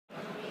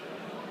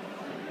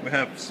We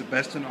have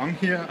Sebastian Ong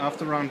here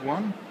after round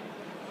 1.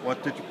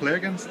 What did you play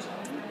against?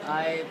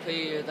 I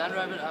played Dan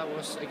Rabbit. I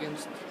was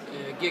against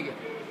Yugioh.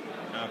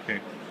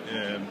 Okay.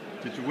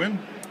 Did you win?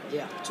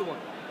 Yeah, 2-1.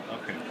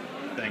 Okay,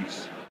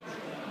 thanks.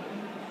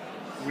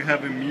 We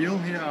have Emil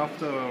here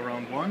after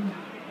round 1.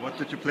 What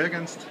did you play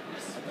against?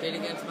 I played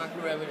against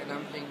Macro Rabbit and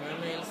I'm playing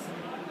Mermails.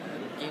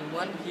 Game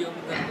 1 he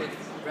opened up with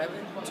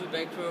Rabbit, 2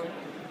 back row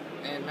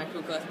and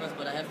Macro Cosmos,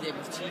 but I have the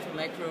MST for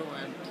Macro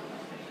and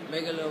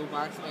Mega Low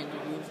Marksman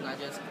removes and I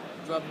just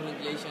dropped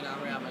Manipulation,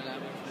 Armor, and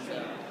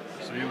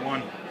So you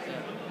won?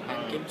 Yeah.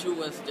 And game 2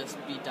 was just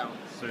beat down.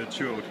 So you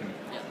 2-0'd him?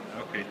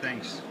 Yeah. Okay,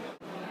 thanks.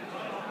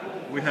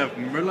 We have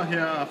Müller here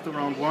after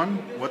round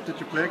 1. What did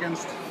you play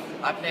against?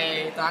 I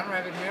played Dan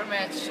Rabbit mirror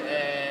match.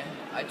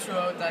 I threw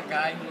out that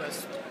guy who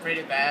was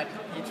pretty bad.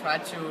 He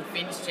tried to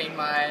finish chain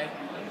my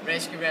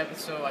rescue rabbit,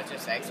 so I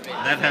just activated.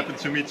 That happened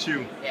to me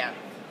too. Yeah,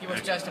 he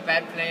was just a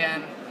bad player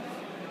and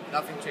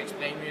nothing to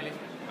explain really.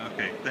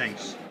 Okay,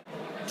 thanks.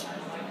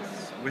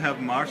 We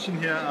have Martin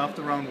here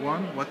after round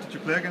 1. What did you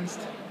play against?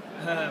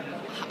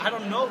 I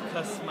don't know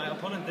because my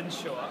opponent didn't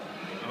show up.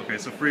 Okay,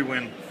 so free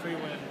win. Free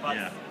win, but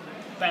Yeah.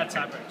 bad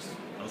tiebreaks.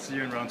 I'll see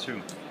you in round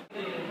 2.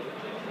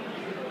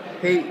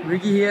 Hey,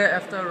 Ricky here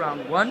after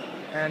round 1.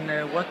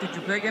 And what did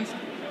you play against?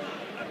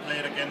 I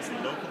played against a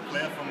local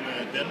player from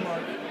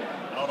Denmark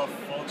out of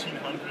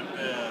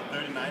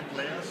 1,439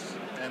 players,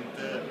 and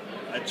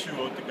I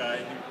 2-0'd the guy.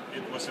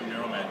 It was a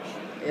mirror match.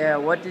 Yeah,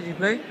 what did you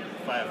play?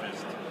 Fire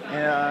Fist.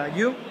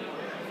 You?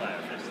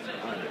 Fire Fist.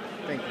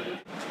 Thank you.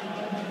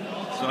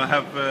 So I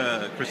have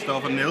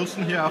Christopher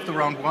Nielsen here after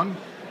round 1.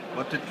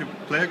 What did you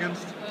play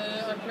against?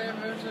 I play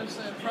versus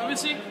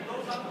Prophecy.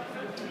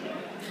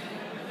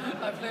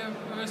 I play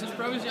versus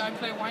Prophecy. I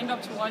play wind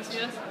up to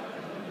YCS.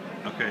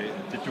 Okay,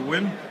 did you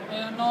win?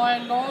 No, I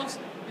lost.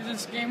 This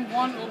is game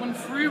 1. Open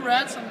 3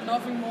 rats and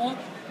nothing more.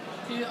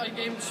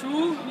 Game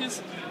 2.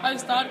 He's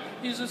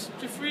just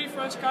the 3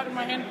 first card in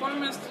my hand: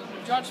 Bolmist,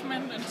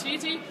 Judgment, and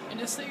TT. And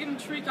the second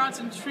 3 cards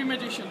in 3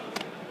 Magician.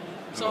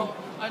 So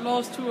I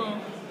lost 2-0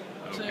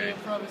 to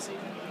Prophecy.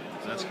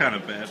 That's kind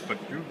of bad, but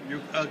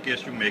I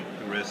guess you make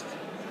the rest.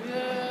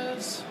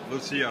 Yes. We'll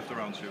see after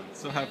round 2.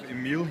 So have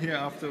Emil here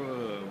after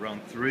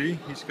round 3.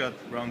 He's got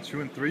round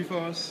 2 and 3 for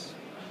us.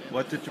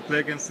 What did you play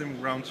against him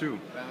in round 2?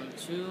 Round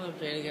 2 I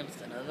played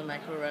against another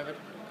Macro Rabbit.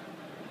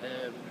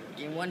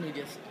 Game 1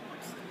 he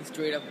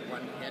straight up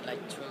won. He had like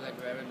Turgot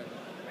Rabbit and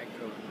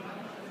Macro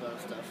and a lot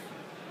of stuff.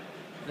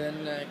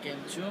 Then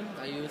game 2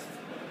 I used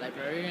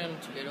Librarian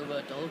to get over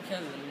a double kill,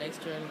 and then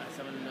next turn I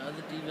summoned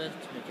another Diva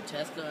to make a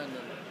Tesla, and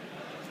then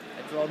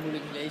I draw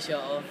Mooling Glacier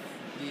off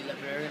the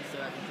Librarian so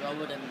I can draw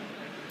it and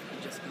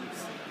it just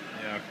loops.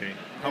 Yeah, okay.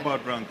 How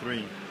about round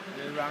 3?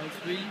 Round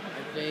 3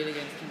 I played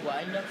against 2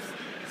 windups.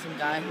 Some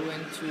guy who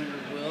went to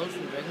Worlds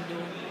from Dragon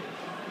Duel.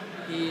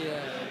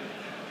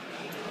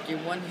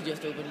 Game 1 he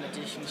just opened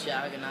Magician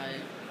Shark and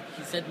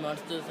he said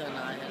monsters and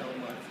I had all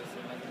monsters,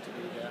 so nothing to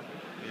do there.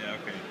 Yeah,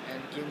 okay.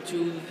 And game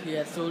 2 he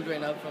had Soul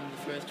Drain up from the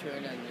first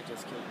turn and it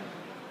just killed me.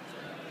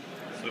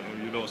 So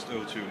you lost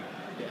 0-2.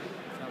 Yeah,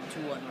 so I'm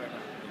 2-1 right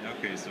now. Yeah,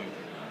 okay, so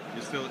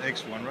you're still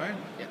X1, right?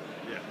 Yeah.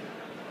 Yeah.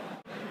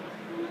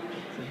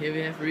 So here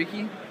we have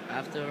Ricky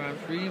after round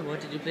 3. What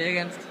did you play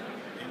against?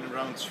 In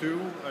round 2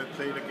 I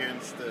played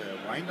against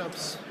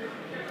Windups.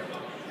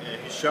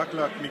 He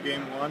shock-locked me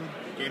game 1.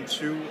 Game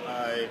 2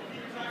 I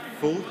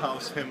full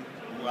house him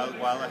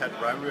while I had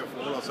Rivalry of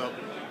Warlords up.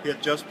 He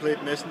had just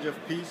played Messenger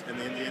of Peace, and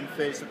in the end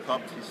phase he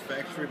popped his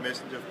Factory,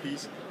 Messenger of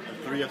Peace, and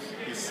 3 of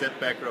his set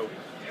back row.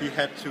 He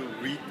had to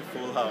read the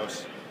full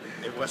house.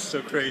 It was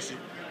so crazy.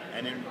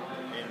 And in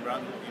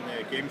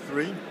game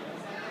 3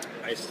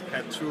 I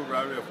had 2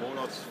 Rivalry of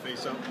Warlords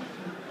face up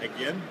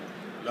again,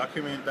 lock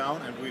him in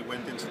down, and we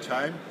went into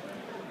time.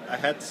 I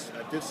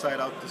did side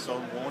out the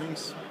Solemn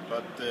Warnings,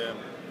 but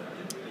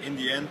in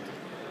the end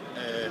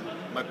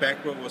my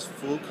back row was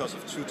full because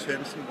of 2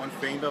 Tension, 1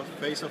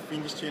 face of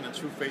Phoenix Chain and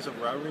 2 face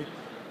of Rivalry,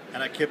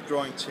 and I kept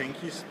drawing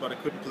Tankies, but I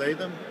couldn't play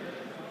them.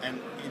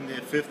 And in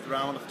the 5th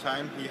round of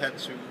time he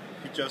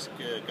just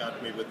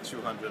got me with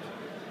 200.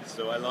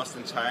 So I lost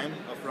in time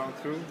of round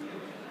 2.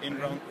 In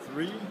round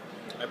 3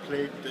 I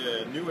played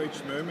the New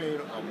Age Mermaid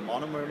or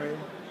Mono Mermaid,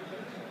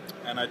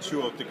 and I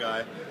 2-0'd the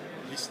guy.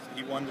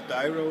 He won the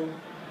die roll,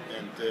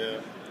 and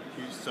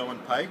he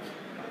summoned Pike,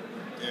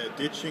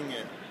 ditching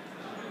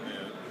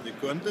the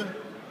Gunde,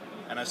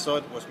 and I saw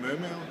it was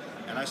Mermaid,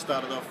 and I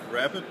started off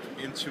Rabbit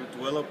into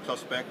Dweller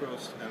plus back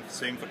rows, and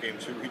same for game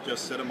 2. He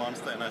just set a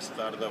monster, and I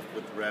started off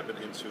with Rabbit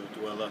into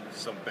Dweller,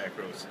 some back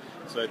rows.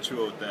 So I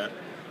 2-0'd that.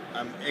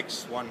 I'm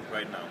X1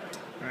 right now.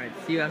 Alright,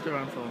 see you after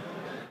round 4.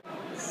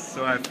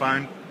 So I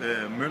find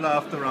Müller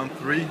after round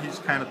 3. He's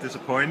kind of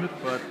disappointed,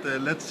 but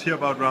let's hear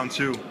about round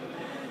 2.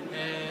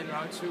 In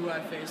round 2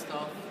 I faced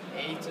off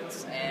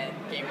Agents, and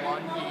game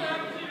 1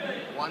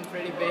 he won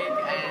pretty big,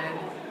 and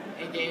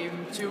in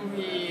game 2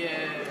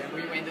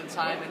 we went in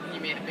time and he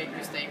made a big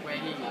mistake where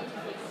he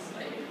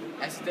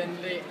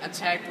accidentally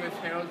attacked with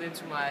Herald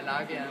into my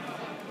Lagi and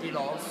he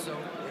lost, so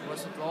it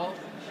was a draw.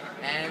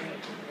 And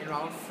in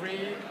round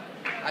 3,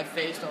 I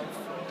faced off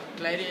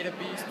Gladiator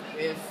Beast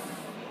with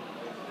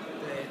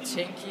the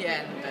Tinky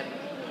and the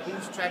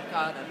Boost Trap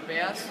card and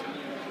Bears.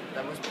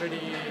 That was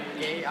pretty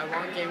gay. I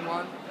won game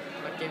 1,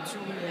 but game 2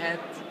 he had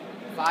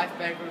 5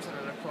 back rows and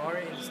a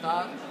LaCroix in the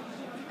start.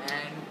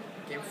 And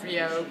game 3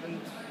 I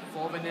opened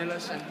 4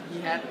 vanillas and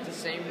he had the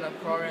same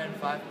LaCroix and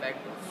 5 back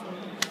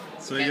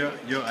rows. So you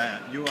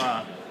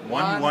are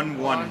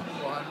 1-1-1.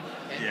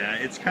 Yeah,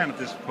 it's kind of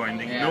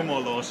disappointing. Yeah. No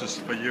more losses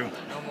for you.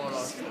 No more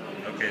losses.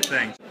 Okay,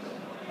 thanks.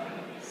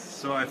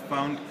 So I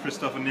found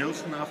Christopher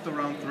Nielsen after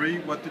round 3.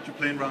 What did you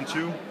play in round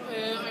 2?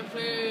 I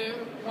play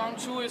round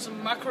 2 is a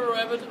Macro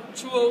Rabbit,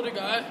 2-0 the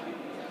guy.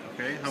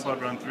 Okay, how about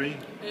round 3?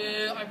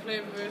 I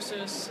play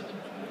versus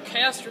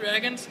Chaos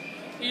Dragons.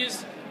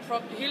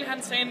 Hele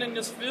hans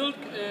handlingens field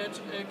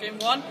game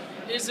 1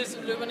 is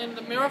living in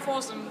the Mirror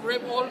Force and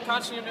rip all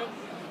cards you know.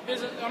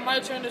 On my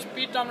turn is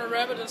beat down the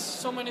rabbit as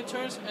so many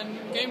turns, and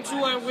game 2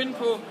 I win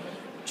for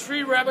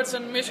 3 rabbits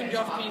and mission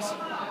job piece.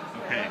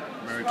 Okay,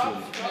 very cool.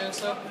 Yeah,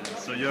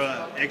 So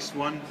you're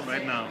X1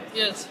 right now?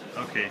 Yes.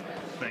 Okay,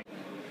 thanks.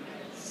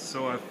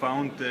 So I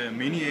found the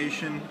Mini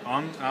Asian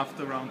on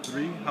after round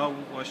 3. How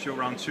was your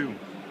round 2?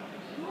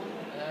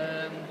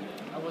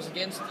 I was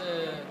against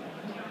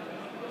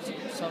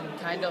some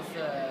kind of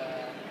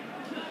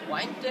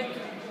wine deck,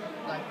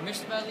 like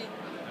Mist Valley,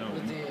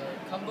 with the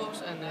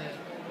combos, and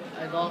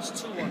I lost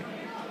 2-1.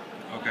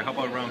 Okay, how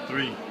about round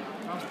 3?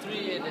 Round 3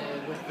 it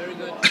was very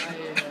good.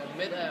 I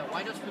met a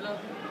wind-up spieler,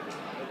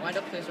 a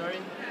wind-up player,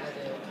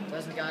 that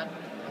doesn't got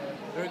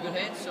very good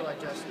hands, so I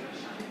just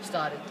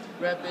started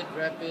rapid,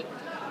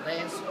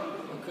 lance,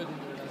 and couldn't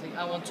do anything.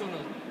 I won 2-0.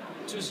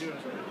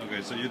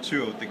 Okay, so you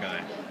 2-0 the guy.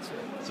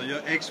 Yeah, So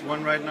you're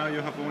X1 right now,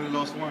 you have only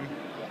lost 1?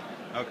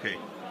 yeah. Okay,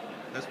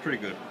 that's pretty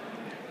good.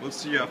 We'll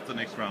see you after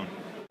next round.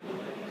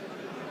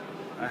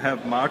 I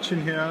have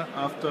Martin here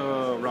after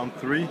round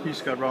 3.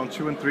 He's got round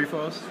 2 and 3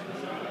 for us.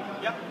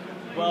 Yeah.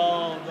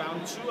 Well,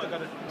 round 2 I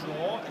got a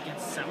draw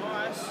against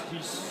Samurais.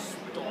 He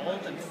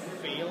stalled and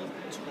failed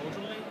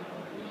totally.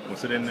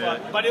 Was it in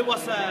But it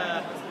was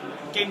a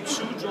game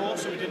 2 draw,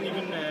 so we didn't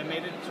even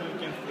made it to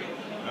game 3.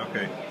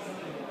 Okay.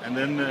 And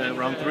then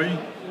round 3?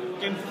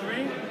 Game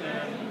 3,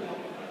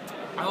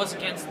 I was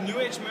against New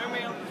Age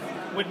Mermail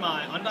with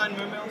my Undyne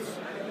Mermails.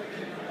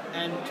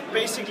 And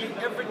basically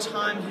every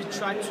time he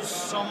tried to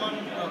summon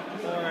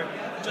or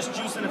just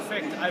use an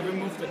effect, I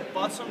removed it.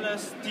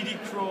 Bottomless, DD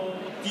Crow,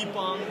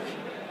 Debunk,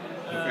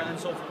 and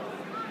so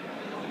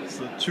forth.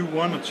 So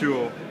 2-1 or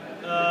 2-0?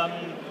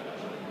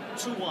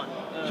 2-1.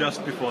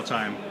 Just before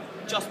time.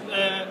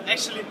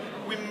 Actually,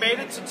 we made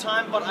it to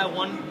time, but I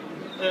won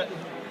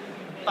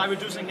by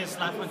reducing his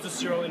life point to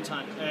 0 in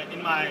time,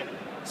 in my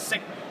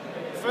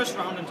first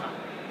round in time.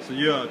 So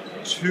you're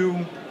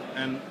 2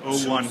 and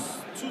 0-1.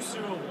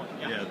 2-0-1,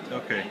 yeah. Yeah,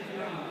 okay.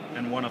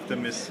 And one of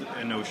them is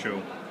a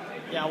no-show.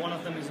 Yeah, one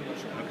of them is a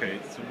no-show. Okay,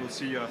 so we'll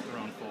see you after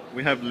round 4.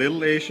 We have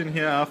Little Asian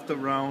here after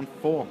round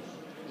 4.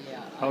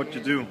 Yeah. How'd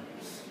you do?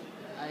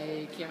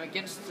 I came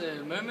against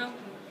Mermail.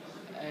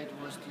 It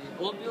was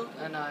the old build,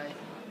 and I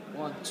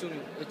won 2-0.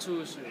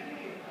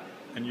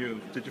 And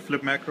did you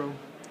flip macro?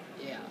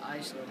 Yeah, I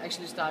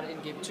actually started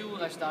in game 2.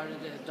 I started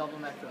a double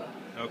macro.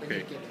 Okay. Then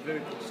you get very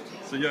pissed.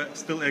 So you're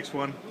still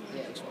X1?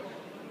 Yeah, X1.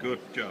 Good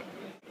job.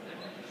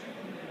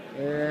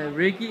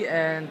 Ricky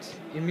and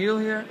Emil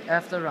here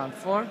after round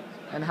 4.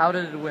 And how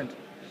did it went?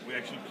 We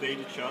actually played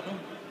each other.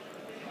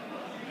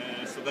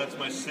 So that's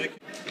my second.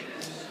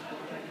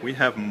 We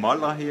have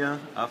Moller here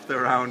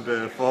after round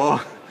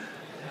 4.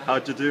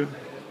 How'd you do?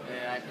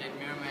 I played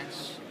mirror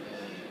match.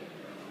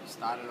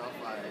 Started off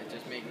by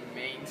just making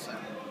mains and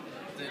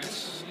then.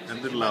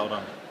 A little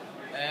louder.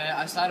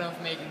 I started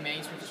off making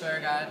mains with tour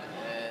guide.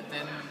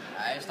 Then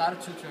I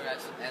started 2 tour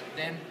guides, and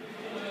then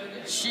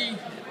it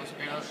was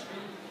a girl,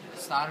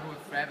 started with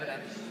rabbit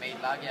and made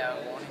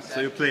Yugioh warning. So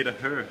you played a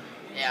her?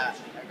 Yeah,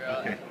 a girl.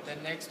 Okay.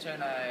 Then next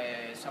turn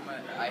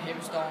I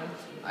heavy stormed.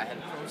 I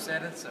had pro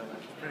set it, so it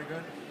was pretty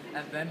good.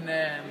 And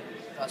then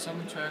for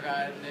some tour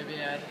guide,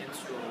 Livia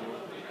into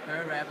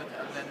her rabbit,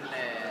 and then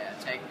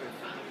attacked with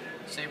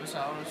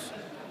Sabersaurus,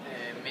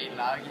 made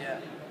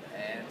Yugioh,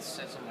 and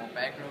set some more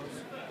back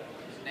rows.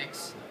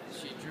 Next,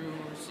 she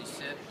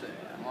set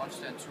a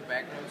monster and 2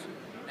 back rows.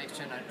 Next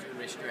turn I drew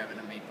rescue rabbit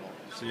and made ball.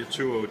 So you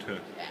 2-0'd her?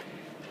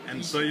 Yeah.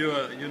 And so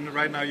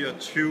right now you're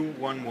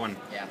 2-1-1.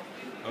 Yeah.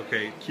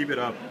 Okay, keep it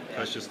up,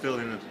 because you're still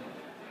in it.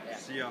 Yeah.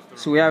 See you after.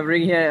 So we have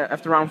Rick here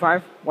after round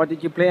 5. What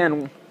did you play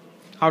and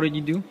how did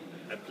you do?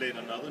 I played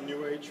another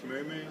New Age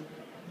Mermaid,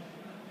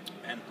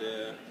 and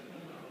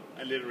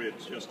I literally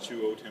just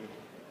 2-0'd him.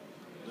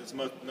 There's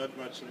not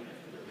much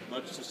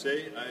to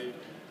say. I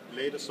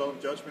laid a solemn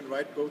judgment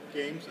right both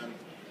games, and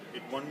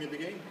it won me the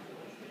game.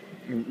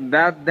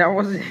 That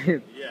was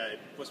it. Yeah, it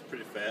was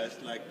pretty fast.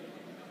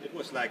 It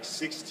was like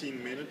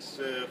 16 minutes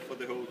for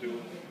the whole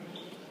duel.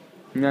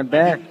 Not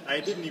bad. I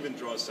didn't even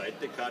draw a side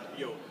deck card.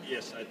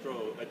 Yes, I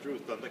drew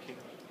Thunder King.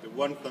 The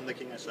one Thunder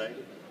King I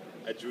sided.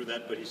 I drew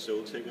that, but he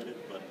soul takered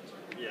it. But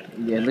yeah.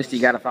 Yeah, at least you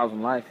got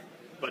 1,000 life.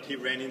 but he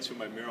ran into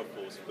my mirror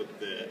force with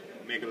the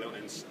Megalo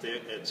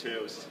and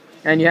Teos.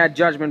 And you had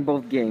judgment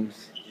both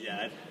games.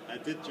 Yeah, I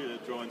did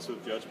draw into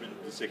judgment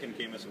the second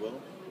game as well.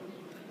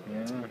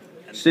 Yeah.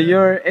 And So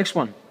you're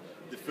X1.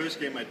 the first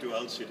game I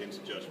dual sit into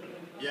judgment.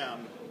 Yeah,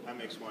 I'm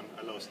X1.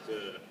 I lost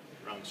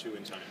round 2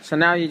 in time. So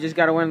now you just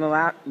gotta win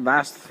the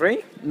last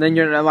 3, then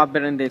you're a lot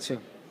better in day 2.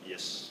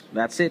 Yes.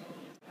 That's it.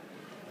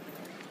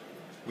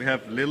 We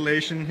have Little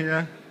Asian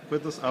here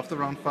with us after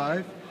round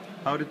 5.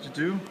 How did you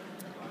do?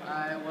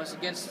 I was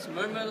against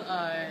Mermel.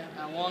 I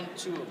won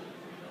 2.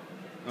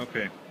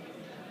 Okay.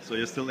 So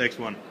you're still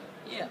X1.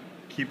 Yeah.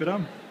 Keep it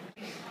up.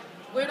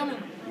 Wait a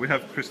minute. We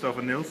have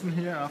Christopher Nielsen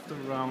here after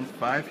round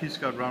 5. He's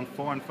got round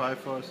 4 and 5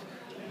 for us.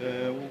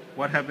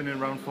 What happened in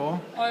round 4?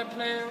 I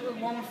play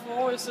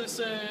 1-4. It's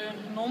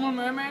normal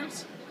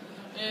mermaids.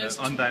 It's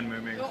Undyne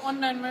Mermaid.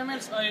 Undyne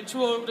mermaids. I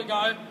 2-0 the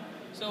guy.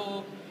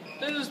 So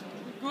this is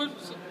good.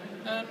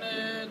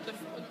 And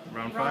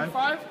Round round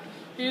 5? 5.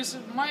 He's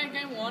my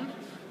game 1.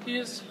 He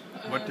is.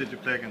 What did you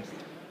play against?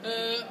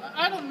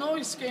 I don't know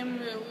his game.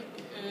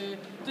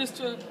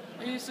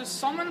 He's a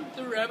summon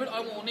the rabbit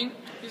I warning.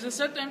 He's a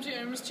set empty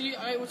MST.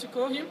 I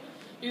OTK him.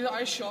 Either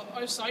I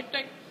side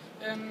deck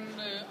and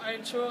I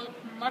throw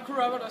macro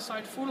rabbit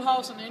aside full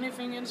house and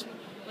anything in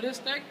with his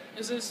deck.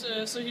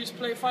 So he's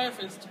play Fire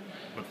Fist.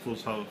 But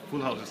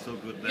full house is still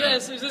good there.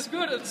 Yes, it is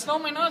good. It's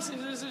snowman us. It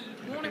is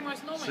warning my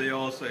snowman. So you're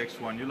also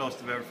X1. You lost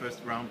the very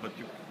first round, but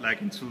you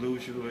like in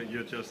Toulouse,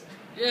 you just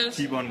yes.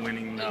 keep on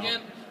winning now.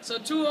 Again. So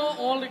 2-0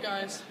 all the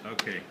guys.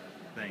 Okay,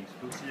 thanks.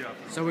 We'll see you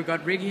after. So we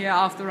got Ricky here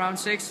after round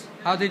 6.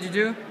 How did you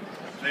do?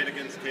 I played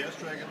against Chaos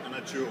Dragon and I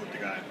drew the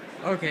guy.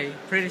 Okay,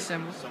 pretty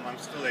simple. So I'm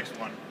still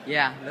X1.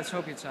 Yeah, let's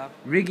hope you're top.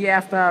 Riggy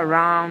after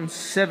round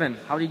 7.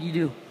 How did you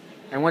do?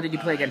 And what did you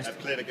play against? I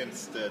played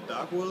against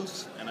Dark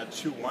Wolves and I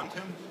 2-1'd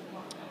him.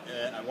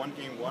 I won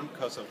game 1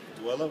 because of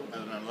Dweller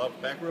and a lot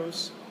of back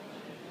rows.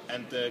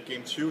 And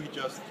game 2 he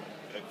just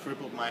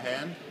crippled my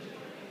hand.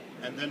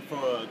 And then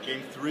for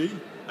game 3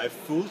 I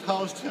full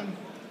housed him.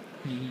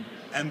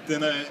 And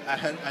then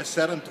I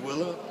sat on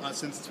Dweller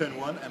since turn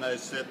 1 and I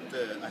said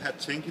I had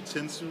Tenki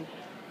Tensu,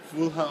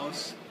 full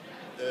house,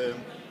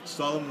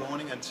 Solemn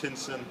Warning and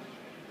Tinsen.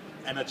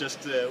 And I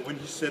just, when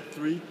he said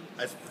 3,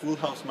 I full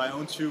housed my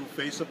own 2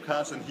 face-up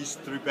cards and his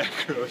 3 back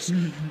rows.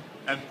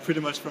 And pretty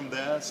much from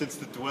there, since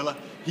the Dweller,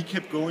 he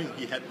kept going.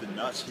 He had the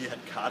nuts, he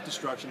had card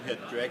destruction, he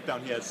had drag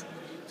down, he has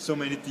so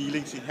many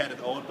dealings, he had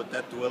it all, but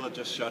that Dweller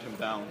just shut him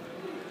down.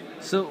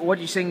 So what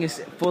you're saying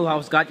is full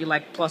house got you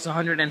like plus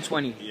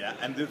 120. Yeah,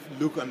 and the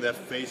look on their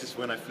faces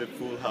when I flip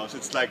full house,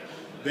 it's like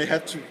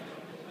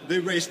they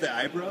raise their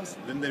eyebrows,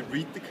 then they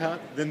read the card,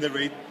 then they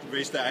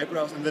raise their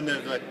eyebrows, and then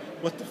they're like,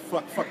 what the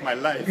fuck my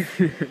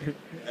life.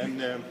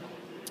 And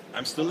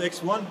I'm still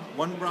X1,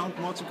 1 round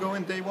more to go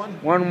in day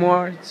 1. One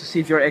more to see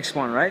if you're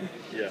X1, right?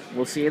 Yeah.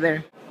 We'll see you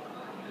there.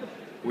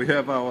 We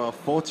have our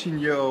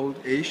 14-year-old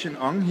Asian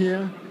Ong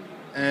here,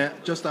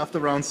 just after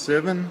round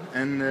 7.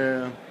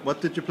 And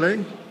what did you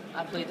play?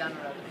 I played down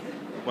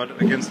rabbit.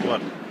 What against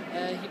what?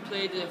 He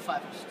played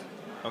 5 first.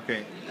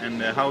 Okay,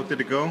 and how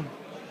did it go?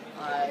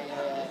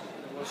 I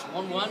was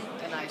 1-1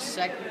 and I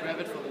sacked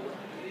rabbit for the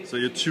win. So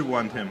you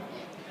 2-1'd him,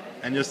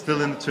 and you're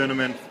still in the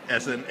tournament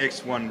as an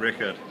X1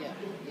 record. Yeah.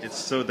 It's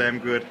so damn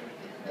good.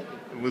 Thank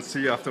you. We'll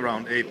see you after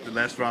round 8, the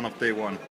last round of day 1.